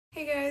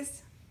Hey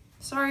guys!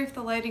 Sorry if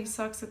the lighting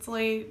sucks, it's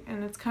late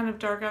and it's kind of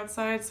dark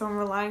outside, so I'm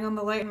relying on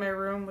the light in my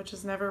room, which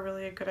is never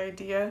really a good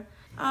idea.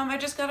 I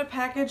just got a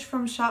package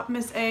from Shop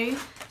Miss A.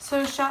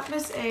 So Shop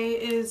Miss A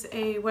is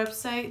a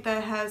website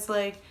that has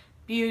like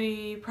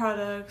beauty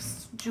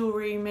products,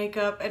 jewelry,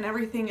 makeup, and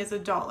everything is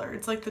 $1.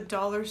 It's like the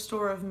dollar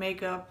store of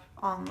makeup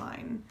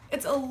online.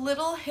 It's a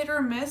little hit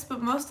or miss, but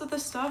most of the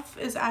stuff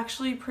is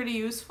actually pretty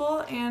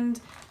useful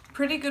and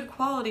pretty good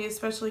quality,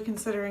 especially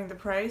considering the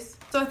price.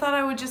 So I thought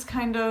I would just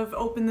kind of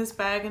open this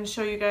bag and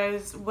show you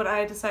guys what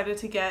I decided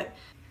to get.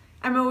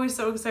 I'm always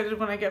so excited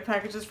when I get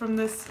packages from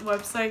this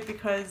website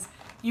because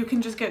you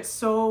can just get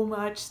so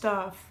much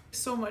stuff,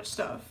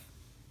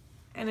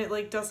 and it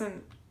like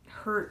doesn't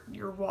hurt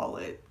your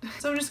wallet.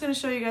 So I'm just gonna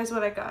show you guys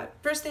what I got.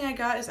 First thing I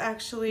got is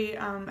actually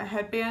a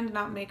headband,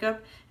 not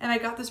makeup, and I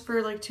got this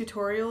for like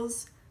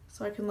tutorials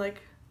so I can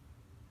like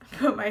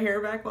put my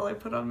hair back while I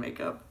put on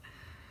makeup.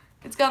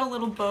 It's got a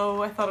little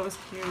bow, I thought it was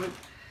cute.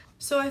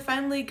 So I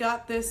finally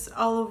got this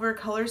all over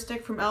color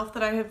stick from e.l.f.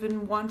 that I have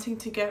been wanting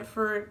to get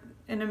for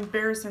an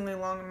embarrassingly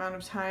long amount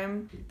of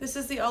time. This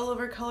is the all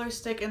over color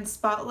stick in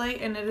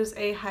Spotlight and it is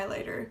a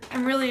highlighter.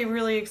 I'm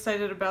really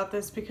excited about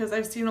this because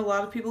I've seen a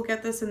lot of people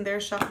get this in their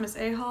Shop Miss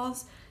A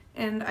hauls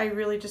and I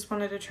really just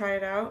wanted to try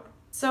it out.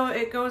 So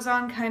it goes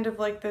on kind of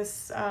like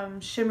this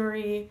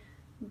shimmery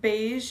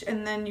beige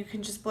and then you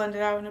can just blend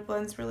it out and it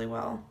blends really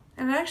well.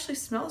 And it actually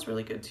smells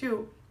really good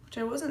too, which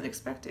I wasn't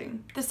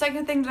expecting. The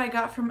second thing that I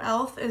got from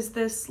e.l.f. is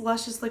this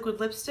Luscious Liquid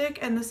Lipstick,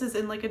 and this is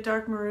in like a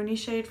dark maroony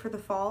shade for the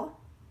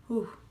fall.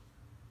 Ooh,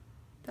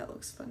 that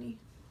looks funny.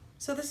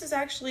 So this is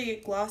actually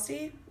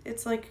glossy.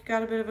 It's like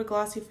got a bit of a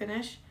glossy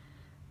finish.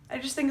 I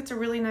just think it's a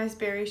really nice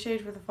berry shade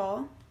for the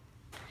fall.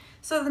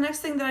 So the next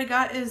thing that I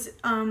got is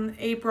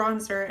a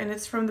bronzer, and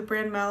it's from the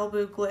brand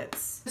Malibu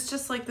Glitz. It's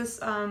just like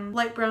this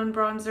light brown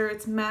bronzer.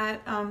 It's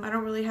matte. I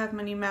don't really have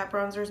many matte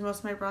bronzers. Most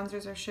of my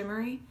bronzers are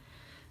shimmery.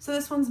 So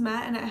this one's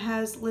matte and it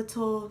has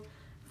little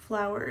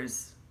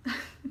flowers.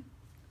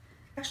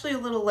 Actually a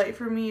little light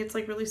for me. It's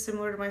like really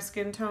similar to my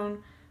skin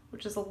tone,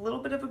 which is a little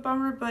bit of a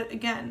bummer, but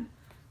again,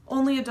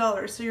 only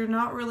 $1, so you're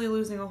not really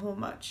losing a whole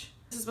much.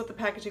 This is what the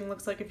packaging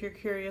looks like if you're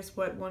curious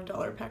what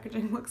 $1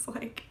 packaging looks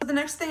like. So the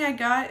next thing I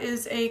got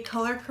is a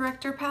color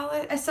corrector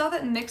palette. I saw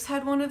that NYX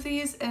had one of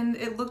these and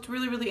it looked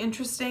really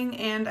interesting,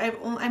 and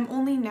I'm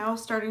only now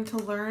starting to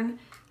learn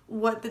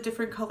what the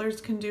different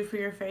colors can do for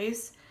your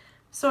face.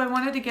 So I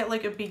wanted to get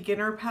like a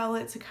beginner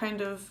palette to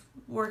kind of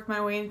work my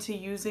way into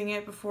using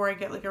it before I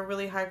get like a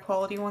really high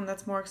quality one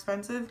that's more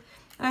expensive.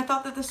 And I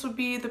thought that this would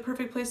be the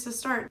perfect place to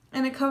start.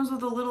 And it comes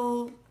with a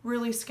little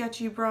really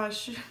sketchy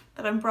brush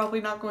that I'm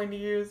probably not going to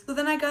use. So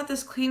then I got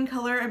this Clean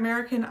Color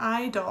American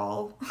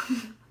Idol.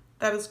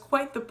 That is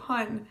quite the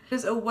pun. It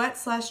is a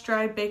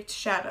wet/dry baked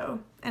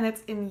shadow and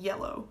it's in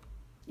yellow.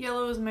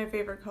 Yellow is my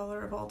favorite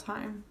color of all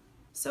time.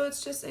 So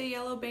it's just a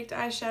yellow baked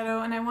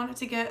eyeshadow and I wanted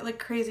to get like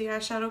crazy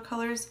eyeshadow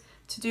colors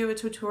to do a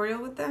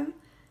tutorial with them,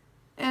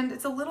 and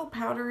it's a little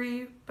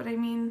powdery, but I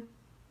mean,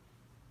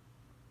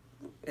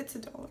 it's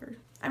 $1.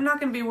 I'm not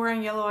going to be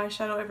wearing yellow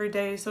eyeshadow every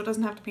day, so it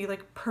doesn't have to be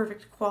like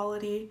perfect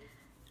quality.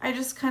 I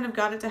just kind of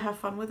got it to have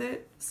fun with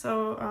it,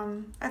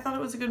 so I thought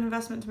it was a good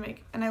investment to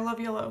make, and I love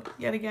yellow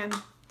yet again.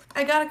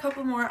 I got a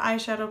couple more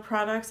eyeshadow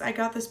products. I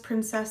got this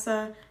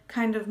Princessa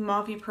kind of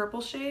mauvey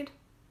purple shade,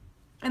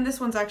 and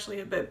this one's actually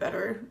a bit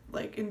better,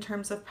 like in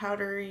terms of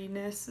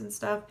powderiness and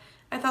stuff.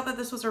 I thought that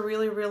this was a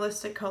really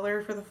realistic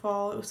color for the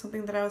fall. It was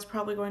something that I was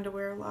probably going to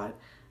wear a lot.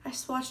 I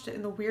swatched it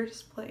in the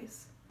weirdest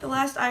place. The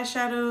last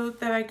eyeshadow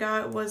that I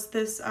got was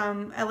this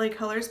LA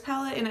Colors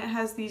palette, and it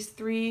has these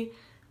 3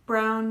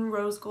 brown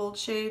rose gold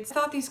shades. I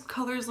thought these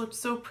colors looked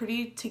so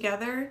pretty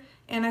together,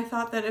 and I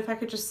thought that if I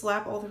could just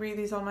slap all 3 of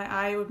these on my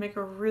eye, it would make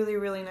a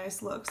really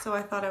nice look, so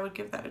I thought I would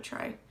give that a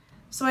try.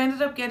 So I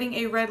ended up getting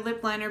a red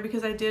lip liner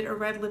because I did a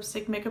red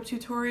lipstick makeup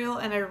tutorial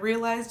and I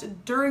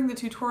realized during the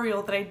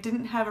tutorial that I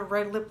didn't have a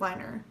red lip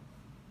liner.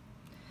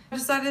 I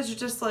decided to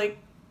just like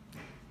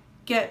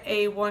get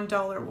a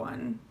 $1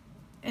 one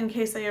in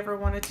case I ever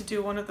wanted to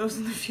do one of those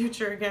in the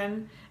future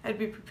again. I'd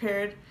be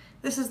prepared.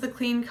 This is the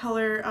Clean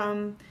Color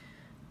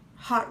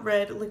Hot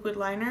Red Liquid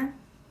Liner,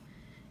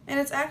 and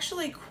it's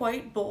actually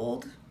quite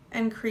bold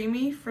and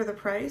creamy for the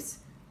price.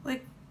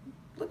 Like,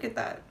 look at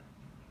that.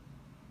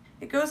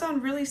 It goes on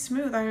really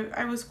smooth.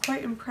 I was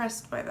quite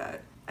impressed by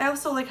that. I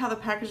also like how the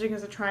packaging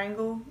is a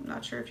triangle. I'm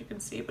not sure if you can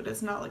see, but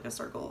it's not like a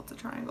circle, it's a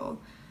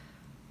triangle.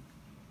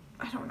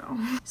 I don't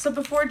know. So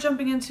before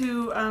jumping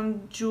into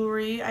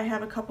jewelry, I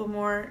have a couple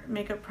more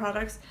makeup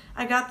products.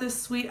 I got this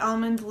Sweet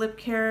Almond Lip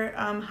Care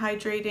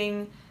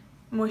Hydrating,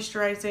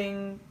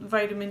 Moisturizing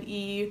Vitamin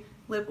E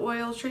Lip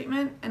Oil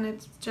Treatment, and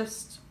it's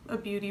just a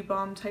beauty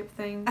balm type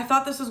thing. I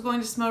thought this was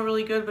going to smell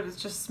really good, but it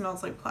just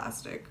smells like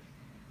plastic.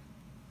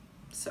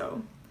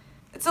 So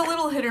it's a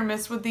little hit or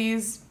miss with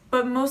these,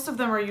 but most of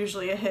them are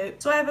usually a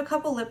hit. So I have a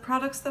couple lip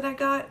products that I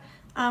got.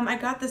 I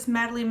got this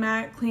Madly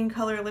Matte Clean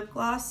Color Lip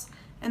Gloss,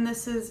 and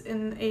this is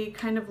in a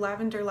kind of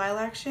lavender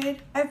lilac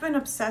shade. I've been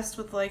obsessed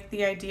with like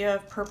the idea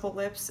of purple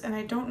lips, and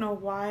I don't know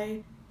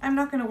why. I'm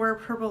not gonna wear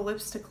purple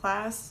lips to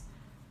class,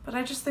 but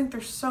I just think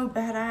they're so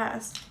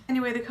badass.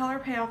 Anyway, the color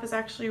payoff is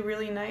actually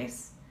really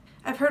nice.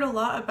 I've heard a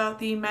lot about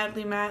the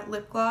Madly Matte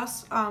lip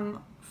gloss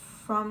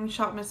from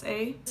Shop Miss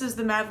A. This is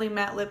the Madly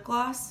Matte lip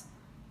gloss,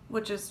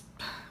 which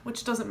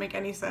doesn't make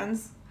any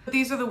sense. But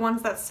these are the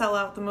ones that sell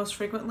out the most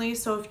frequently,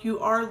 so if you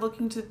are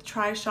looking to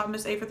try Shop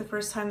Miss A for the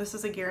first time, this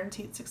is a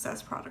guaranteed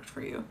success product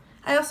for you.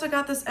 I also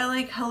got this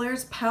LA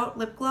Colors Pout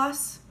lip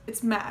gloss.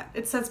 It's matte.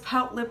 It says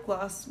Pout lip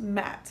gloss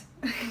matte.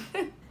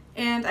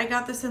 And I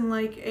got this in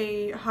like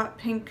a hot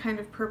pink kind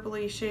of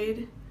purpley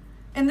shade.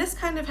 And this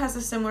kind of has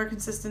a similar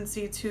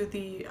consistency to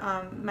the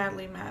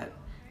Madly Matte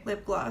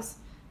lip gloss.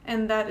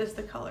 And that is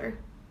the color.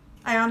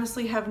 I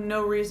honestly have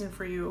no reason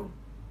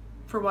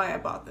for why I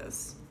bought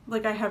this.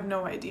 Like, I have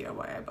no idea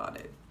why I bought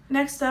it.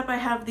 Next up, I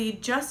have the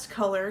Just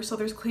Color. So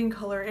there's Clean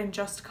Color and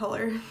Just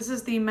Color. This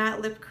is the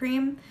matte lip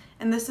cream,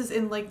 and this is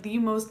in like the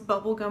most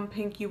bubblegum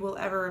pink you will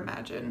ever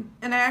imagine.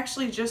 And I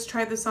actually just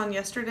tried this on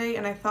yesterday,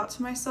 and I thought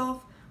to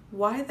myself,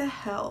 why the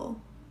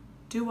hell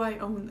do I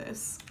own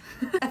this?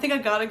 I think I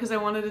got it because I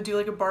wanted to do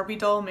like a Barbie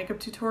doll makeup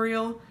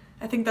tutorial.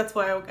 I think that's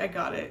why I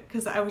got it,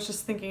 because I was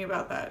just thinking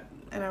about that,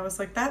 and I was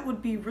like, that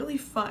would be really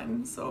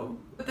fun. So,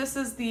 but this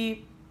is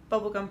the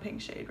bubblegum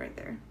pink shade right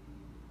there.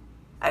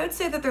 I would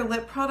say that their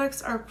lip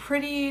products are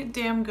pretty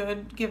damn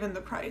good given the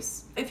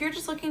price. If you're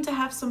just looking to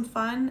have some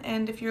fun,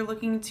 and if you're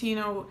looking to, you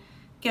know,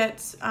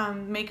 get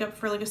makeup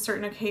for like a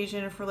certain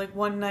occasion, or for like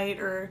one night,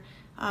 or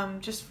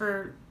just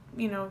for,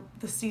 you know,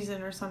 the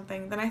season or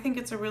something, then I think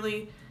it's a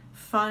really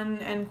fun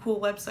and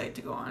cool website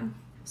to go on.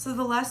 So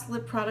the last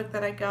lip product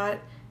that I got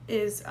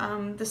is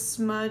the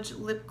Smudge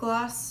lip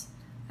gloss,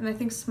 and I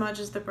think Smudge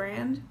is the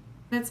brand.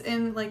 It's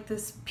in like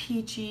this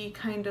peachy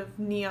kind of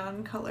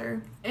neon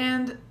color,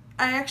 and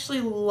I actually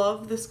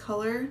love this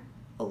color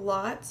a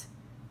lot,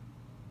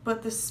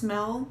 but the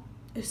smell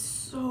is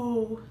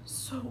so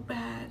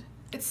bad.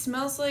 It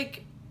smells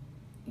like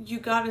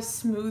you got a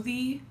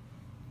smoothie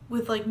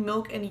with like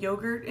milk and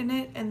yogurt in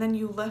it, and then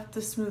you left the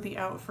smoothie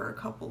out for a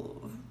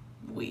couple of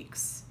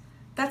weeks.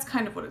 That's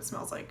kind of what it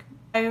smells like.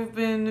 I have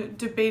been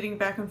debating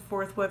back and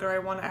forth whether I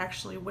want to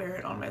actually wear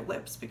it on my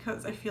lips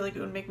because I feel like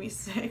it would make me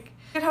sick.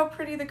 Look at how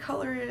pretty the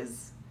color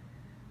is.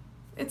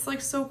 It's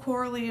like so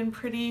corally and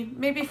pretty.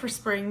 Maybe for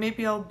spring,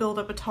 maybe I'll build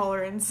up a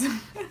tolerance.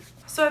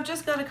 So I've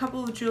just got a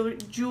couple of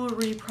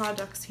jewelry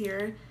products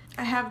here.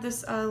 I have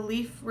this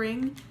leaf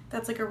ring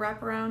that's like a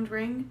wraparound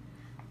ring,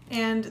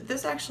 and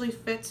this actually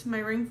fits my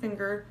ring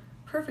finger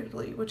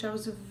perfectly, which I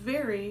was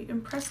very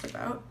impressed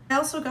about. I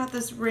also got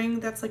this ring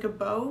that's like a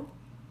bow.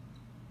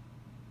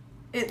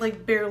 It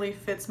like barely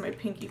fits my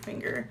pinky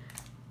finger.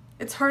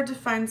 It's hard to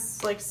find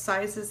like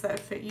sizes that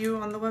fit you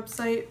on the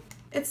website.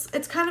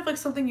 It's kind of like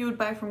something you would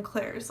buy from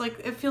Claire's. Like,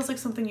 it feels like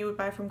something you would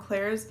buy from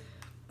Claire's,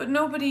 but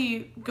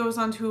nobody goes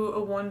onto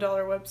a $1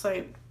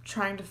 website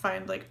trying to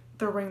find like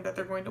the ring that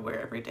they're going to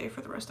wear every day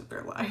for the rest of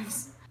their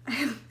lives.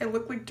 I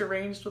look like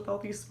deranged with all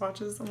these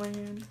swatches on my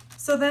hand.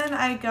 So then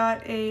I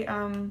got a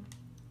an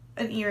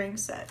earring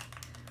set.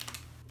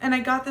 And I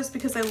got this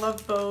because I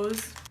love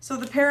bows. So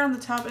the pair on the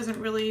top isn't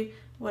really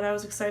what I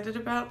was excited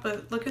about,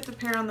 but look at the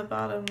pair on the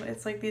bottom.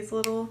 It's like these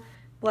little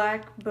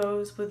black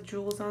bows with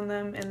jewels on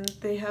them, and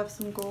they have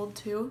some gold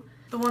too.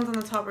 The ones on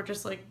the top are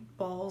just like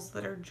balls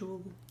that are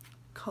jewel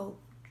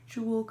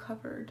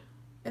covered.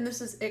 And this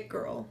is It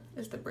Girl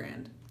is the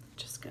brand.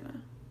 Just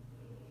gonna...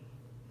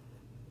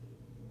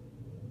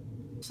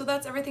 So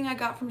that's everything I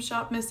got from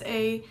Shop Miss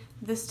A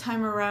this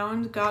time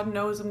around. God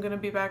knows I'm gonna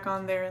be back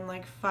on there in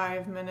like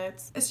 5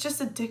 minutes. It's just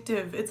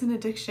addictive. It's an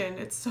addiction.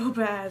 It's so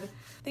bad.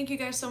 Thank you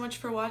guys so much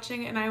for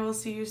watching, and I will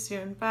see you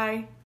soon.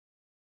 Bye.